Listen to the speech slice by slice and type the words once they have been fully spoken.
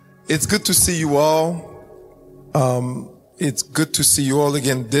It's good to see you all. It's good to see you all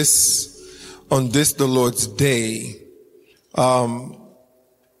again on this, the Lord's Day. Today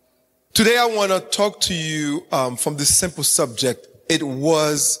I want to talk to you from this simple subject. It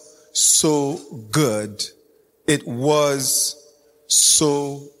was so good. It was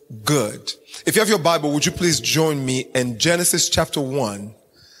so good. If you have your Bible, would you please join me in Genesis chapter 1.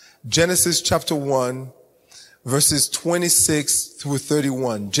 Genesis chapter 1, verses 26 through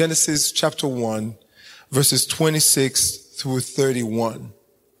 31. Genesis chapter 1, verses 26 through 31.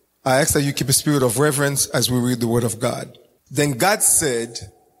 I ask that you keep a spirit of reverence as we read the word of God. Then God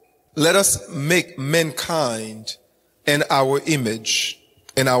said, "Let us make mankind in our image,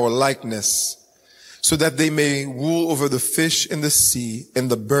 in our likeness, so that they may rule over the fish in the sea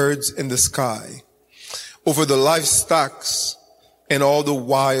and the birds in the sky, over the livestock and all the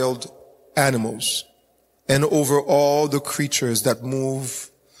wild animals, and over all the creatures that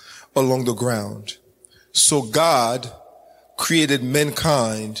move along the ground." So God created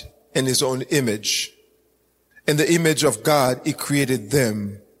mankind in his own image. In the image of God, he created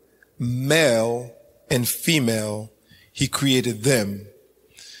them. Male and female, he created them.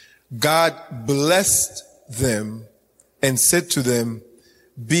 God blessed them and said to them,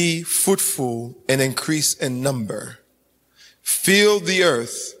 "Be fruitful and increase in number. Fill the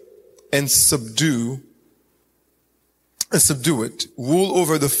earth and subdue it. Rule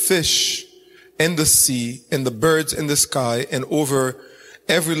over the fish in the sea and the birds in the sky and over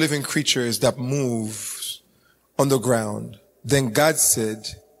every living creature that moves on the ground." Then God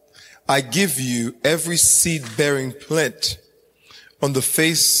said, "I give you every seed-bearing plant on the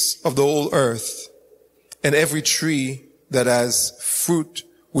face of the whole earth, and every tree that has fruit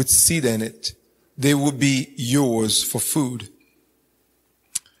with seed in it. They will be yours for food.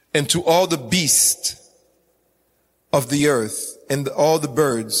 And to all the beasts of the earth, and all the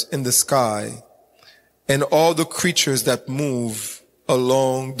birds in the sky, and all the creatures that move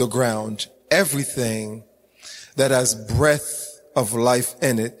along the ground, everything that has breath of life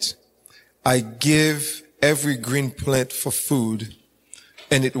in it, I give every green plant for food."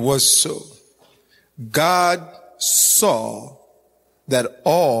 And it was so. God saw that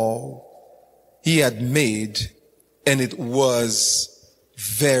all he had made, and it was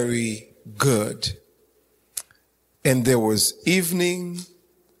very good. And there was evening,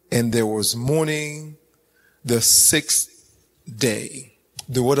 and there was morning, the sixth day.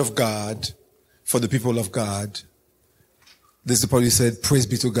 The word of God for the people of God. This is the part you said, praise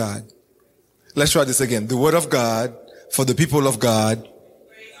be to God. Let's try this again. The word of God for the people of God.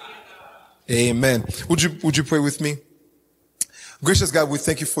 Amen. Would you pray with me? Gracious God, we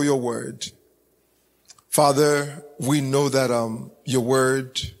thank you for your word. Father, we know that your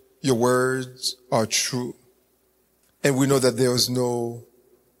words are true. And we know that there is no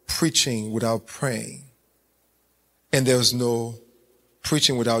preaching without praying. And there is no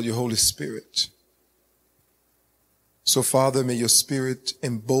preaching without your Holy Spirit. So Father, may your Spirit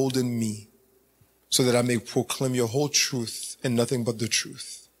embolden me so that I may proclaim your whole truth and nothing but the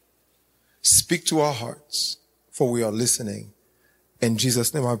truth. Speak to our hearts, for we are listening. In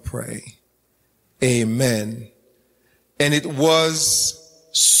Jesus' name I pray. Amen. And it was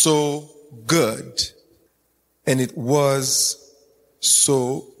so good. And it was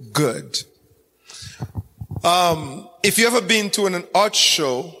so good. If you ever been to an art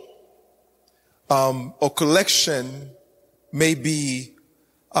show, or collection may be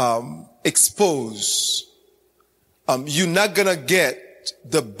exposed, you're not gonna get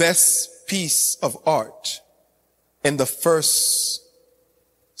the best piece of art in the first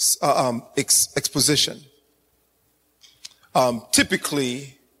exposition.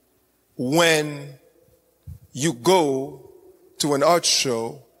 Typically, when you go to an art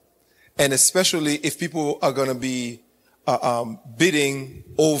show, and especially if people are going to be bidding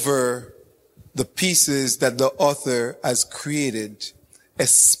over the pieces that the author has created,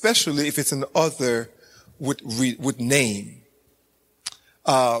 especially if it's an author with name,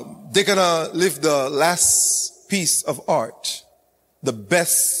 they're going to leave the last piece of art, the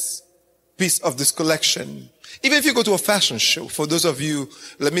best piece of this collection. Even if you go to a fashion show, for those of you,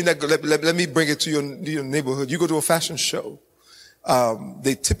 let me bring it to your neighborhood. You go to a fashion show.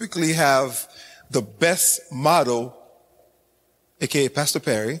 They typically have the best model, aka Pastor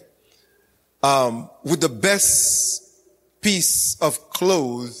Perry, with the best piece of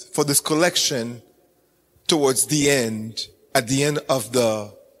clothes for this collection towards the end, at the end of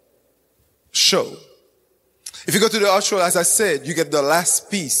the show. If you go to the art show, as I said, you get the last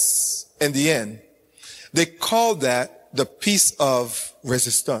piece in the end. They call that the piece of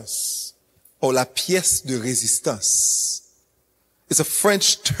resistance, or la pièce de résistance. It's a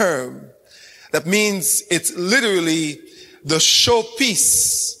French term that means it's literally the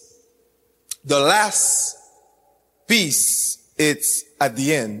showpiece, the last piece. It's at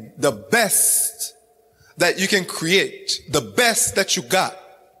the end, the best that you can create, the best that you got.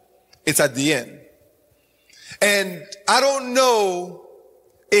 It's at the end. And I don't know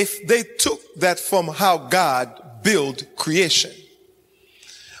if they took that from how God built creation.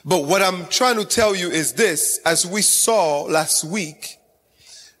 But what I'm trying to tell you is this: as we saw last week,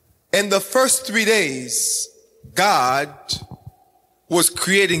 in the first 3 days, God was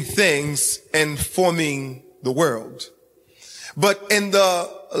creating things and forming the world. But in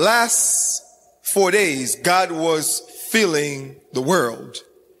the last 4 days, God was filling the world.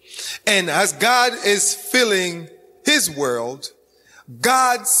 And as God is filling his world,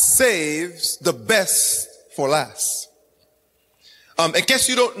 God saves the best for last. In case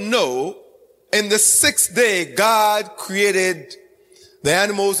you don't know, in the 6th day, God created the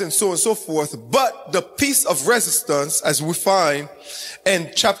animals and so on and so forth. But the piece of resistance, as we find in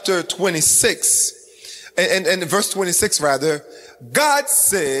chapter 26, and verse 26 rather, God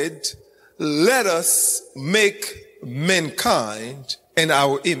said, let us make mankind in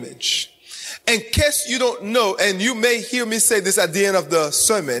our image. In case you don't know, and you may hear me say this at the end of the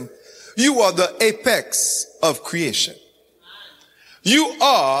sermon, you are the apex of creation. You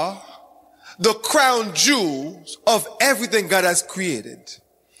are the crown jewels of everything God has created.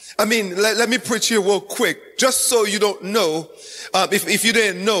 I mean, let me preach here real quick, just so you don't know, if you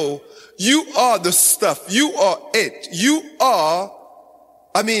didn't know, you are the stuff. You are it. You are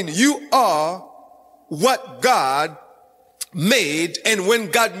what God made. And when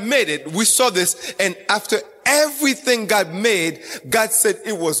God made it, we saw this, and after everything God made, God said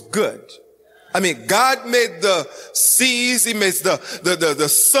it was good. I mean, God made the seas, he makes the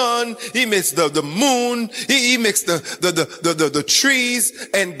sun, he makes the moon, he makes the trees,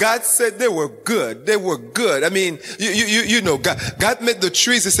 and God said they were good. They were good. I mean, you know, God made the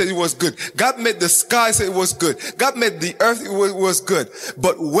trees, he said it was good. God made the sky, said it was good. God made the earth, it was good.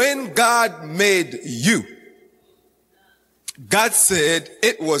 But when God made you, God said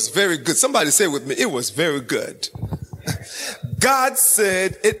it was very good. Somebody say with me, it was very good. God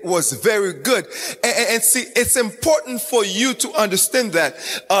said it was very good. And see, it's important for you to understand that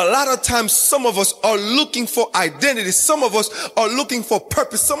a lot of times some of us are looking for identity. Some of us are looking for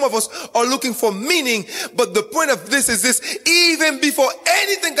purpose. Some of us are looking for meaning. But the point of this is this: even before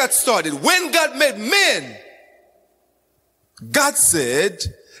anything got started, when God made men, God said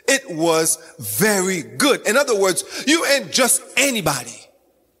it was very good. In other words, you ain't just anybody.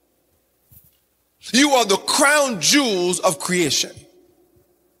 You are the crown jewels of creation.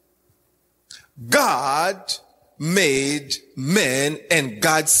 God made men, and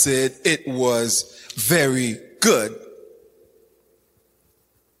God said it was very good.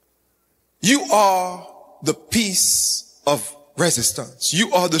 You are the piece of resistance.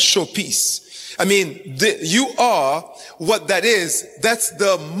 You are the showpiece. I mean, you are what that is. That's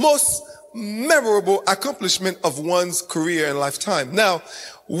the most memorable accomplishment of one's career and lifetime. Now,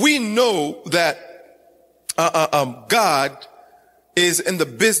 we know that God is in the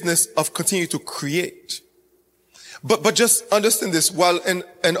business of continuing to create. But just understand this: while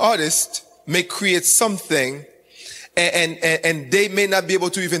an artist may create something and they may not be able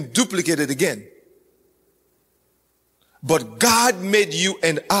to even duplicate it again, but God made you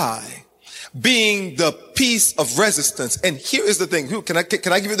and I being the piece of resistance. And here is the thing. Can I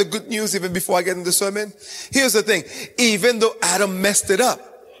give you the good news even before I get into the sermon? Here's the thing. Even though Adam messed it up,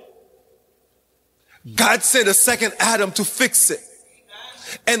 God sent a second Adam to fix it.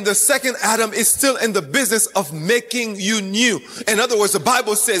 And the second Adam is still in the business of making you new. In other words, the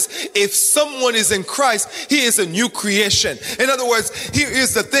Bible says if someone is in Christ, he is a new creation. In other words, here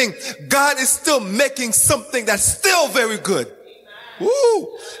is the thing. God is still making something that's still very good.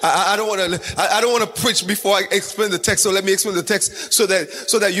 Woo! I don't want to preach before I explain the text. So let me explain the text so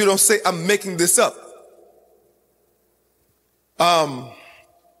that you don't say I'm making this up.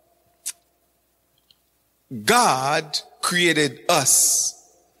 God created us.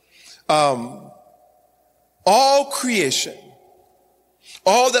 All creation,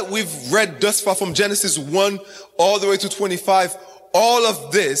 all that we've read thus far from Genesis 1 all the way to 25, all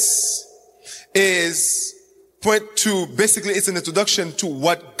of this is basically it's an introduction to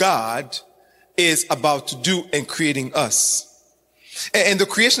what God is about to do in creating us. And the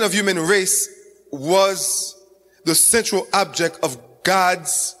creation of human race was the central object of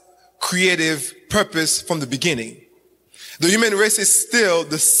God's creative purpose from the beginning. The human race is still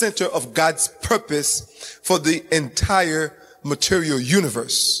the center of God's purpose for the entire material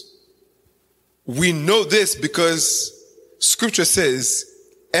universe. We know this because Scripture says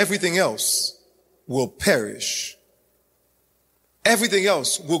everything else will perish. Everything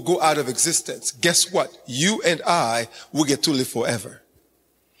else will go out of existence. Guess what? You and I will get to live forever.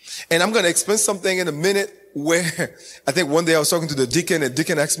 And I'm going to explain something in a minute where I think one day I was talking to the deacon and the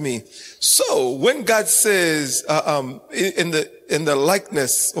deacon asked me, so when God says, in the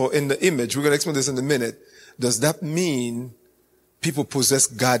likeness or in the image, we're going to explain this in a minute. Does that mean people possess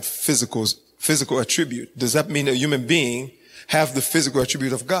God's physical attribute? Does that mean a human being have the physical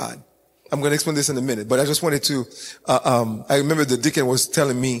attribute of God? I'm going to explain this in a minute, but I just wanted to, I remember the deacon was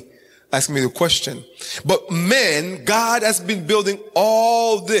asking me the question. But God has been building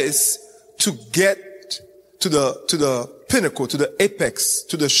all this to get to the pinnacle, to the apex,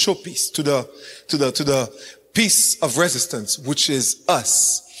 to the showpiece, to the piece of resistance, which is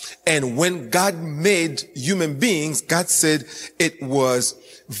us. And when God made human beings, God said it was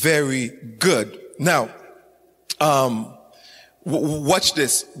very good. Now, watch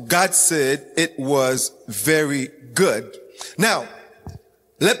this. God said it was very good. Now,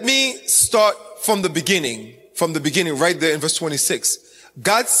 let me start from the beginning right there in verse 26.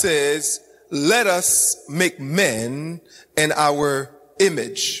 God says, let us make men in our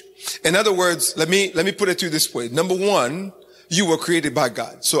image. In other words, let me put it to you this way. Number one, you were created by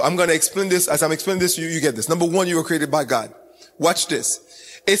God. So I'm going to explain this. As I'm explaining this, you get this. Number one, you were created by God. Watch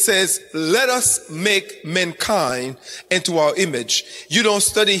this. It says, let us make mankind into our image. You don't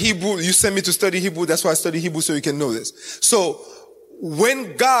study Hebrew. You send me to study Hebrew. That's why I study Hebrew, so you can know this. So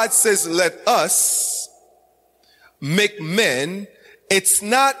when God says, let us make men, it's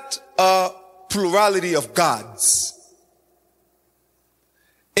not a plurality of gods.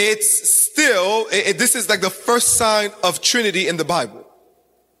 It's still, this is like the first sign of Trinity in the Bible.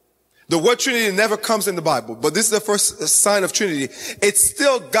 The word Trinity never comes in the Bible, but this is the first sign of Trinity. It's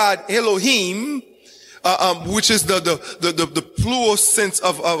still God, Elohim, which is the plural sense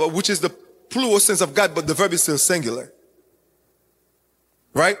of God, but the verb is still singular.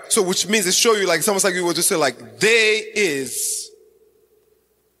 Right? So which means it show you like, it's almost like you were to say like, they is.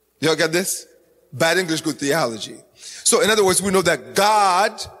 Y'all get this? Bad English, good theology. So in other words, we know that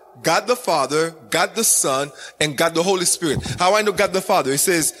God the Father, God the Son, and God the Holy Spirit. How I know God the Father? It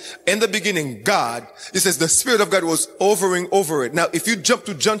says, in the beginning, God. It says the Spirit of God was hovering over it. Now, if you jump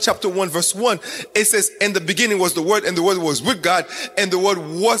to John chapter 1, verse 1, it says, in the beginning was the Word, and the Word was with God, and the Word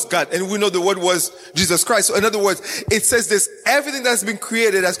was God. And we know the Word was Jesus Christ. So in other words, it says this, everything that's been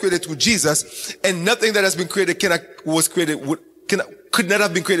created has created through Jesus, and nothing that has been created could not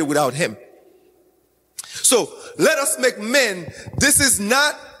have been created without Him. So, let us make men. This is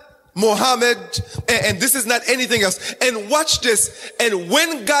not Muhammad, and this is not anything else. And watch this. And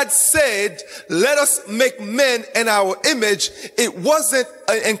when God said, let us make men in our image, it wasn't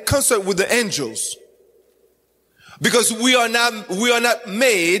in concert with the angels. Because we are not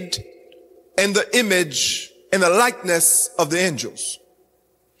made in the image and the likeness of the angels.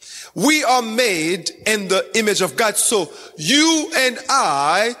 We are made in the image of God. So you and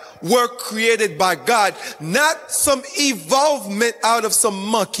I were created by God, not some evolvement out of some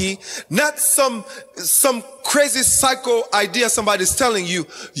monkey, not some crazy psycho idea somebody's telling you.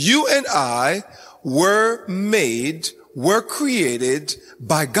 You and I were created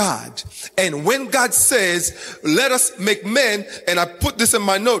by God. And when God says, let us make men, and I put this in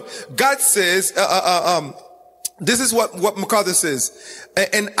my note, God says, this is what MacArthur says.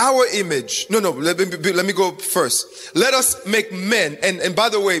 In our image. No, let me go first. Let us make men. And by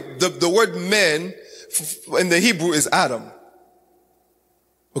the way, the word men in the Hebrew is Adam.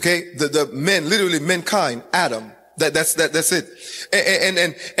 Okay? The men, literally mankind, Adam. That's it.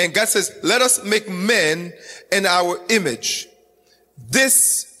 And God says, let us make men in our image.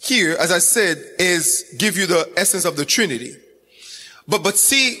 This here, as I said, is give you the essence of the Trinity. But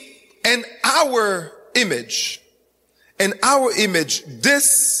see, in our image,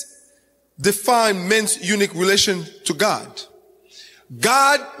 this defines men's unique relation to God.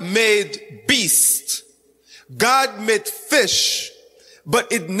 God made beasts. God made fish.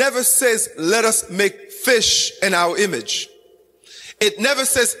 But it never says, let us make fish in our image. It never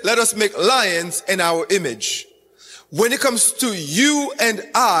says, let us make lions in our image. When it comes to you and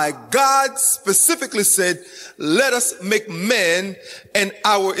I, God specifically said, let us make men in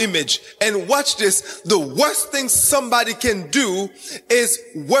our image. And watch this. The worst thing somebody can do is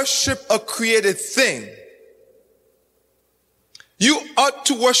worship a created thing. You ought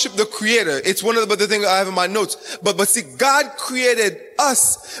to worship the Creator. It's one of the things I have in my notes. But see, God created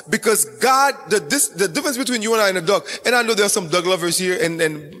us because God, the difference between you and I and a dog, and I know there are some dog lovers here,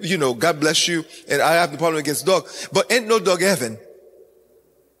 and you know, God bless you, and I have no problem against dog, but ain't no dog heaven.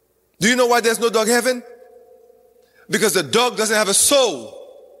 Do you know why there's no dog heaven? Because the dog doesn't have a soul.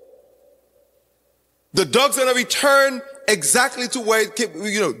 The dog's going to return exactly to where it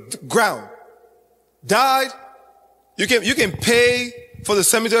came, ground. Died. You can pay for the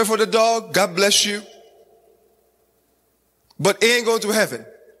cemetery for the dog. God bless you. But it ain't going to heaven.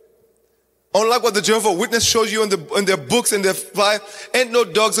 Unlike what the Jehovah's Witness shows you in their books and their flyer, ain't no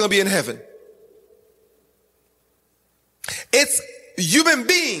dogs going to be in heaven. It's human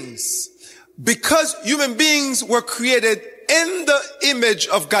beings. Because human beings were created in the image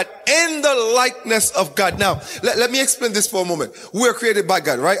of God, in the likeness of God. Now, let me explain this for a moment. We are created by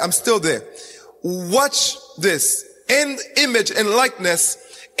God, right? I'm still there. Watch this. In image and likeness,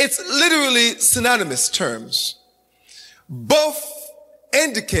 it's literally synonymous terms. Both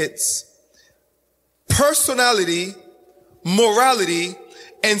indicates personality, morality,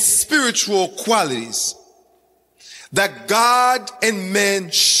 and spiritual qualities that God and man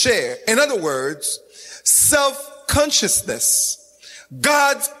share. In other words, self-consciousness,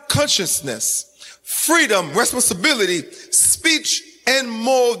 God's consciousness, freedom, responsibility, speech, and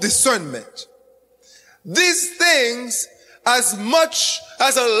moral discernment. These things, as much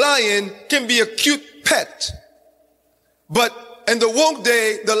as a lion can be a cute pet, but in the wrong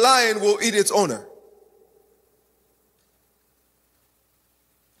day, the lion will eat its owner.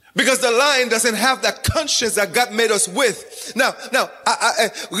 Because the lion doesn't have that conscience that God made us with. Now, I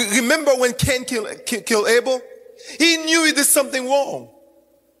remember when Cain killed Abel? He knew he did something wrong.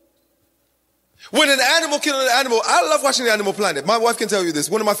 When an animal killed an animal, I love watching the Animal Planet. My wife can tell you this.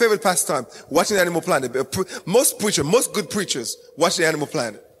 One of my favorite pastimes, watching the Animal Planet. Most good preachers watch the Animal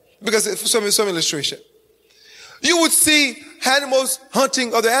Planet. Because it's some illustration. You would see animals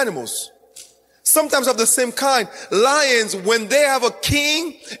hunting other animals. Sometimes of the same kind. Lions, when they have a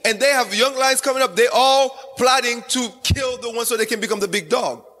king and they have young lions coming up, they're all plotting to kill the one so they can become the big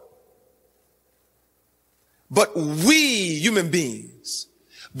dog. But we, human beings,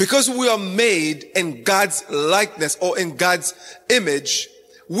 because we are made in God's likeness or in God's image,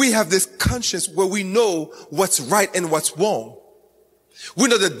 we have this conscience where we know what's right and what's wrong. We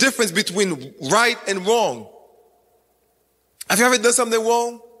know the difference between right and wrong. Have you ever done something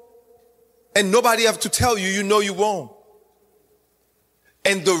wrong? And nobody have to tell you, you know you're wrong.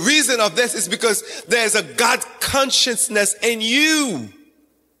 And the reason of this is because there's a God consciousness in you.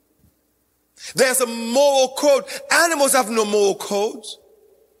 There's a moral code. Animals have no moral codes.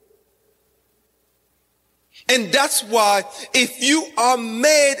 And that's why if you are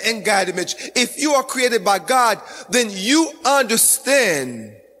made in God's image, if you are created by God, then you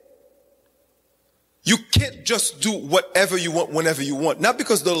understand you can't just do whatever you want whenever you want. Not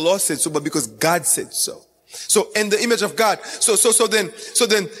because the law said so, but because God said so. So in the image of God. So then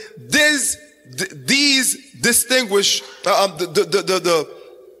these distinguish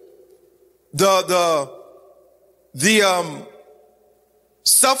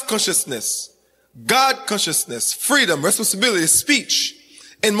self-consciousness, God consciousness, freedom, responsibility, speech,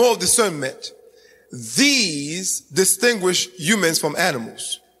 and moral discernment. These distinguish humans from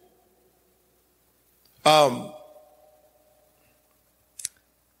animals.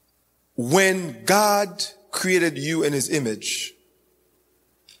 When God created you in his image,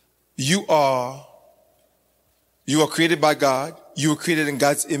 you are created by God. You are created in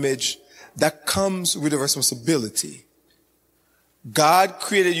God's image. That comes with a responsibility. God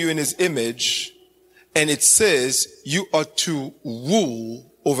created you in his image, and it says you are to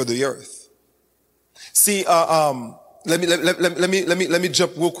rule over the earth. See, let me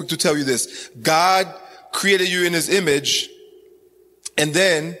jump real quick to tell you this. God created you in his image, and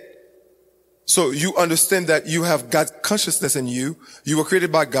then so you understand that you have God's consciousness in you. You were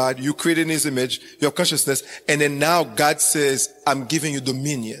created by God. You created in his image. You have consciousness. And then now God says, I'm giving you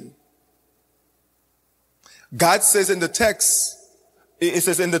dominion. God says in the text, this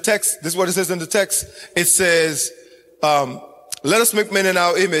is what it says in the text. It says, let us make men in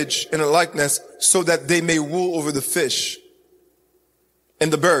our image and a likeness so that they may rule over the fish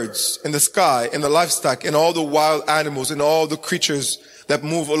and the birds and the sky and the livestock and all the wild animals and all the creatures that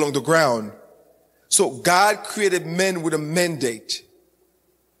move along the ground. So God created men with a mandate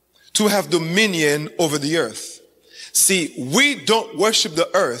to have dominion over the earth. See, we don't worship the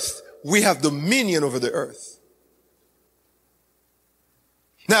earth. We have dominion over the earth.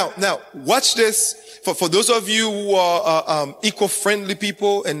 Now, watch this. For those of you who are eco-friendly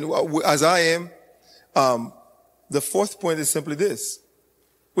people, and as I am, the fourth point is simply this.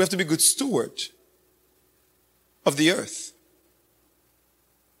 We have to be good stewards of the earth.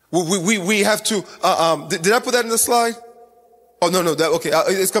 We have to, did I put that in the slide? Oh, no, okay,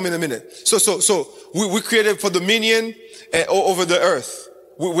 it's coming in a minute. So we created for dominion over the earth.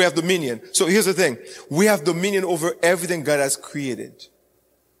 We have dominion. So here's the thing. We have dominion over everything God has created.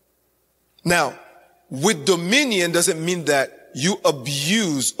 Now, with dominion doesn't mean that you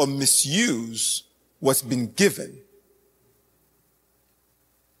abuse or misuse what's been given.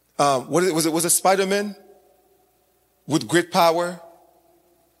 Was it Spider-Man? With great power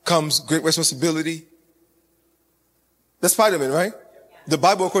comes great responsibility. That's Spider-Man, right? The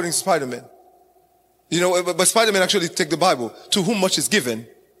Bible according to Spider-Man. But Spider-Man actually take the Bible. To whom much is given,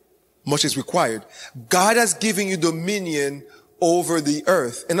 much is required. God has given you dominion over the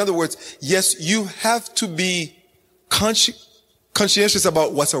earth. In other words, yes, you have to be conscientious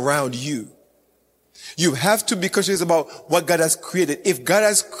about what's around you. You have to be conscious about what God has created. If God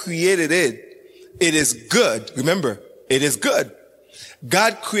has created it, it is good. Remember, it is good.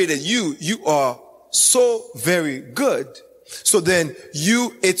 God created you. You are so very good. So then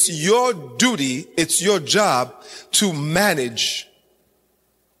it's your duty, it's your job to manage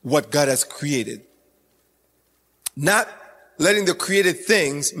what God has created. Not letting the created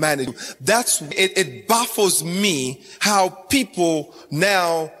things manage you. It baffles me how people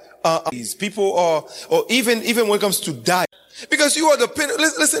now, people are, or even when it comes to diet. Because you are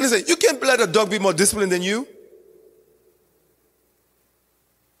listen, you can't let a dog be more disciplined than you.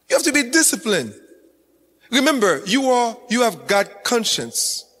 You have to be disciplined. Remember, you have God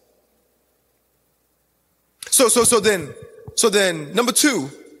conscience. So then, number 2,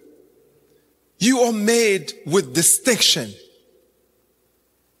 you are made with distinction.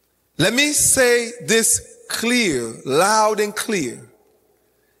 Let me say this clear, loud and clear.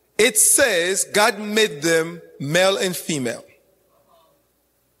 It says God made them male and female.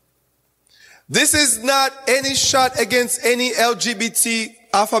 This is not any shot against any LGBT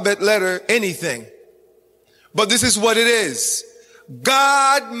alphabet letter, anything. But this is what it is.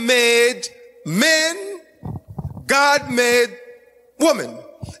 God made men. God made woman.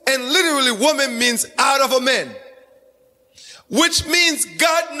 And literally woman means out of a man. Which means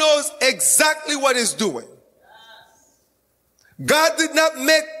God knows exactly what he's doing. God did not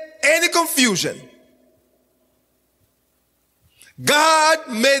make any confusion. God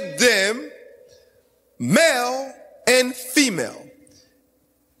made them male and female.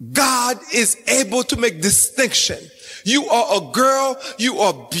 God is able to make distinction. You are a girl. You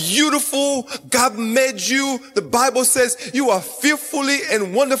are beautiful. God made you. The Bible says you are fearfully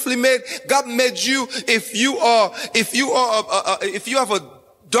and wonderfully made. God made you. If you have a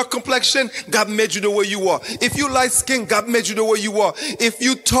dark complexion, God made you the way you are. If you light skin, God made you the way you are. If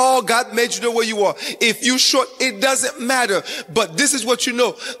you tall, God made you the way you are. If you short, it doesn't matter. But this is what you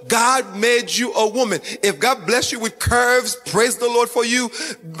know. God made you a woman. If God bless you with curves, praise the Lord for you.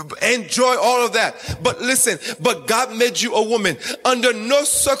 Enjoy all of that. But listen, God made you a woman. Under no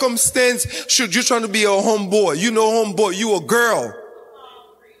circumstance should you try to be a homeboy. You know homeboy, you a girl.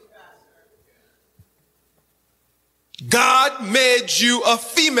 God made you a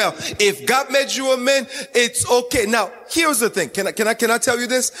female. If God made you a man, it's okay. Now, here's the thing. Can I tell you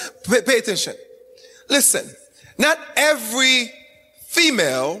this? Pay attention. Listen, not every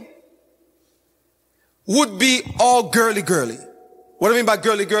female would be all girly. What I mean by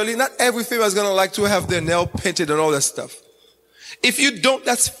girly, not every female is going to like to have their nail painted and all that stuff. If you don't,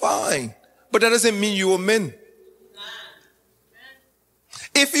 that's fine. But that doesn't mean you're a man.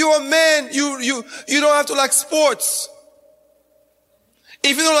 If you're a man, you don't have to like sports.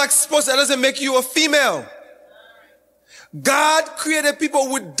 If you don't like sports, that doesn't make you a female. God created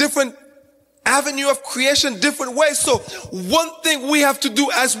people with different avenue of creation, different ways. So one thing we have to do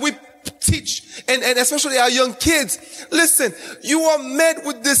as we teach, and especially our young kids, listen, you are made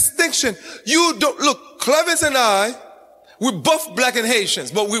with distinction. You don't, look, Clemens and I, we're both black and Haitians,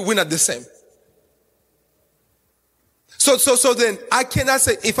 but we're not the same. So then I cannot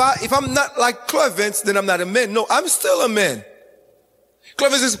say, if I'm not like Clemens, then I'm not a man. No, I'm still a man.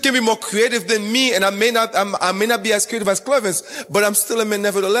 Clemens can be more creative than me, and I may not be as creative as Clemens, but I'm still a man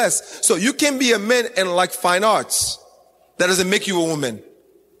nevertheless. So you can be a man and like fine arts. That doesn't make you a woman.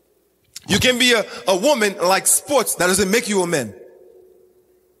 You can be a woman and like sports. That doesn't make you a man.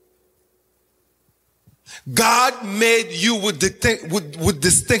 God made you with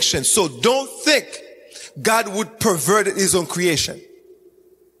distinction. So don't think God would pervert his own creation.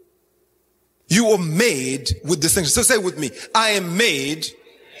 You are made with distinction. So say with me, I am made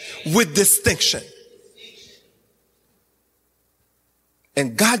with distinction.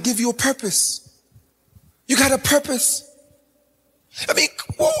 And God gave you a purpose. You got a purpose. I mean,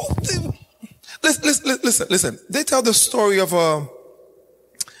 whoa, listen. They tell the story of a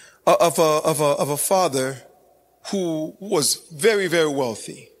father who was very, very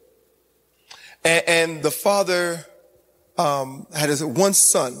wealthy. And the father had one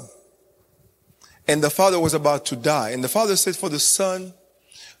son, and the father was about to die. And the father said, for the son,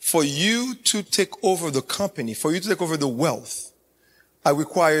 for you to take over the company, for you to take over the wealth, I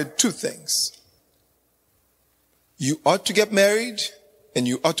required two things. You ought to get married, and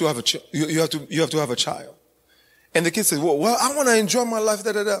you ought to have you have to have a child. And the kid says, well, I want to enjoy my life.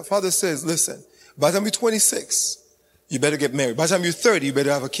 Father says, listen, by the time you're 26, you better get married. By the time you're 30, you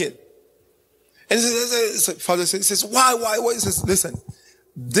better have a kid. And father says, why? He says, listen,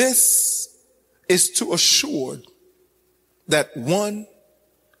 this is to assure that one,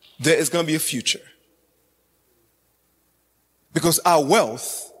 there is going to be a future. Because our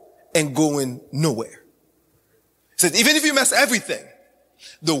wealth ain't going nowhere. He says, even if you mess everything,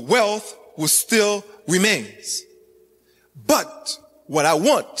 the wealth will still remains. But what I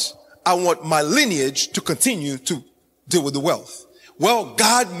want my lineage to continue to deal with the wealth. Well,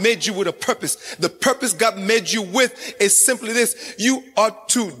 God made you with a purpose. The purpose God made you with is simply this. You are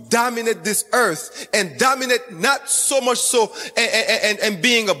to dominate this earth, and dominate not so much so and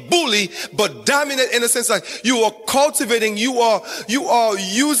being a bully, but dominate in a sense like you are cultivating, you are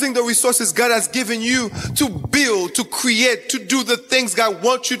using the resources God has given you to build, to create, to do the things God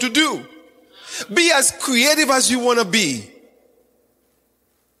wants you to do. Be as creative as you want to be.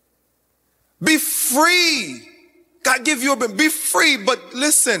 Be free. God give you be free, but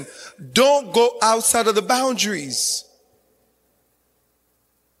listen, don't go outside of the boundaries.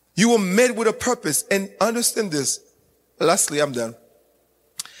 You were made with a purpose, and understand this. Lastly, I'm done.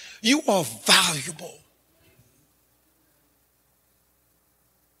 You are valuable.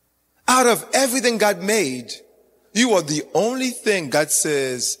 Out of everything God made, you are the only thing God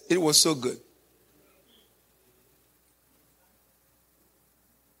says it was so good.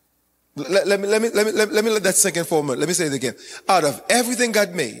 Let me let that sink in for a moment. Let me say it again. Out of everything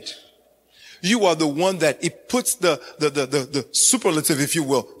God made, you are the one that it puts the superlative, if you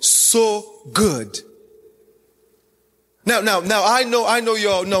will, so good. Now, I know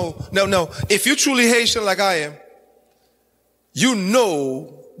y'all know. No. If you're truly Haitian like I am, you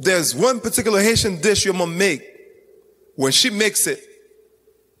know there's one particular Haitian dish your mom make. When she makes it,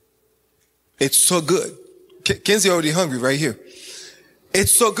 it's so good. Kenzie already hungry right here.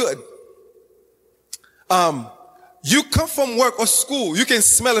 It's so good. You come from work or school, you can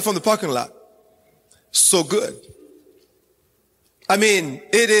smell it from the parking lot. So good. I mean,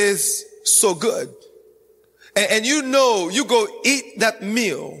 it is so good. And you know, you go eat that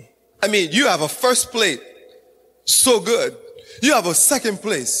meal. I mean, you have a first plate. So good. You have a second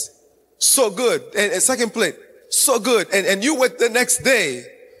place. So good. And a second plate. So good. And you went the next day.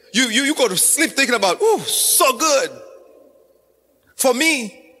 You go to sleep thinking about, ooh, so good. For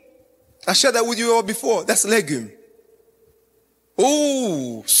me, I shared that with you all before. That's legume.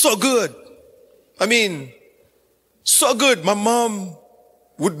 Ooh, so good. I mean, so good. My mom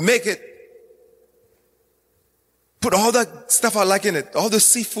would make it. Put all that stuff I like in it. All the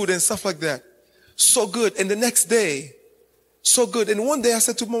seafood and stuff like that. So good. And the next day, so good. And one day I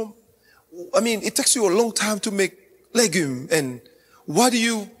said to Mom, I mean, it takes you a long time to make legume. And why do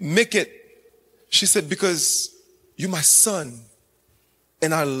you make it? She said, because you're my son.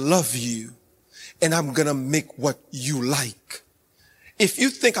 And I love you. And I'm going to make what you like. If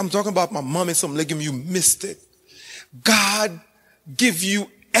you think I'm talking about my mom and some legume, you missed it. God give you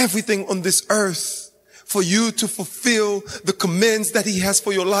everything on this earth for you to fulfill the commands that he has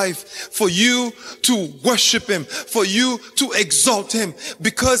for your life, for you to worship him, for you to exalt him.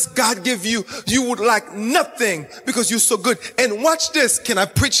 Because God gave you, you would like nothing because you're so good. And watch this. Can I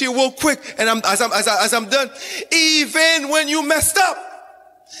preach here real quick? And as I'm done, even when you messed up,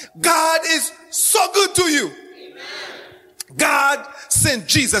 God is so good to you. Amen. God sent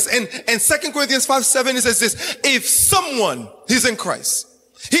Jesus. And 2 Corinthians 5:7, it says this, if someone is in Christ,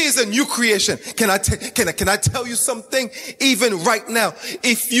 he is a new creation. Can I tell you something? Even right now,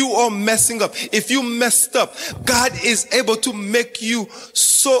 if you are messing up, if you messed up, God is able to make you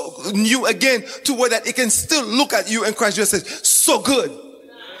so new again to where that it can still look at you in Christ Jesus says, so good.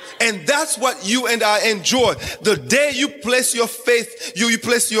 And that's what you and I enjoy. The day you place your faith, you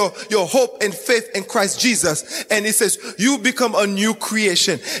place your hope and faith in Christ Jesus. And it says, you become a new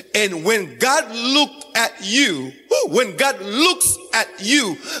creation. And when God looked at you, when God looks at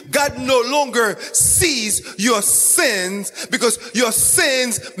you, God no longer sees your sins because your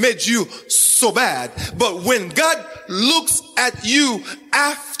sins made you so bad. But when God looks at you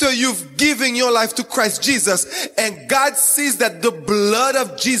after you've given your life to Christ Jesus, and God sees that the blood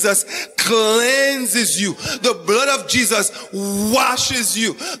of Jesus cleanses you, the blood of Jesus washes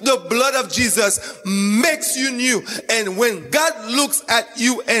you, the blood of Jesus makes you new. And when God looks at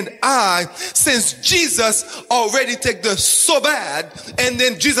you and I, since Jesus already take the so bad, and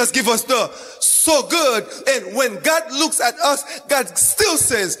then Jesus give us the so good, and when God looks at us, God still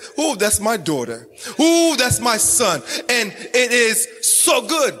says, oh, that's my daughter. Oh, that's my son. And it is so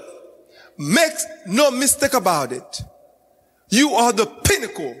good. Make no mistake about it. You are the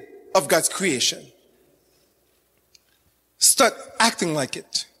pinnacle of God's creation. Start acting like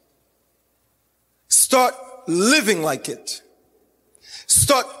it. Start living like it.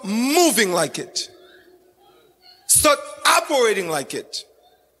 Start moving like it. Start operating like it.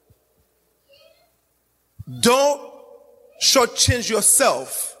 Don't shortchange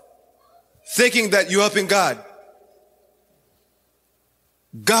yourself thinking that you're helping God.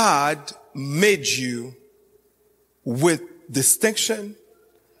 God made you with distinction.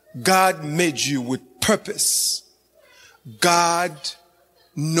 God made you with purpose. God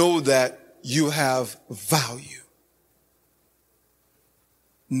knows that you have value.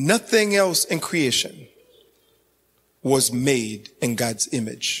 Nothing else in creation was made in God's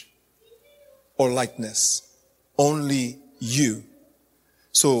image or likeness. Only you.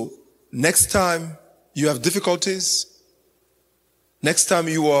 So next time you have difficulties, next time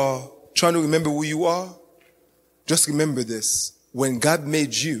you are trying to remember who you are, just remember this. When God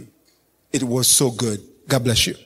made you, it was so good. God bless you.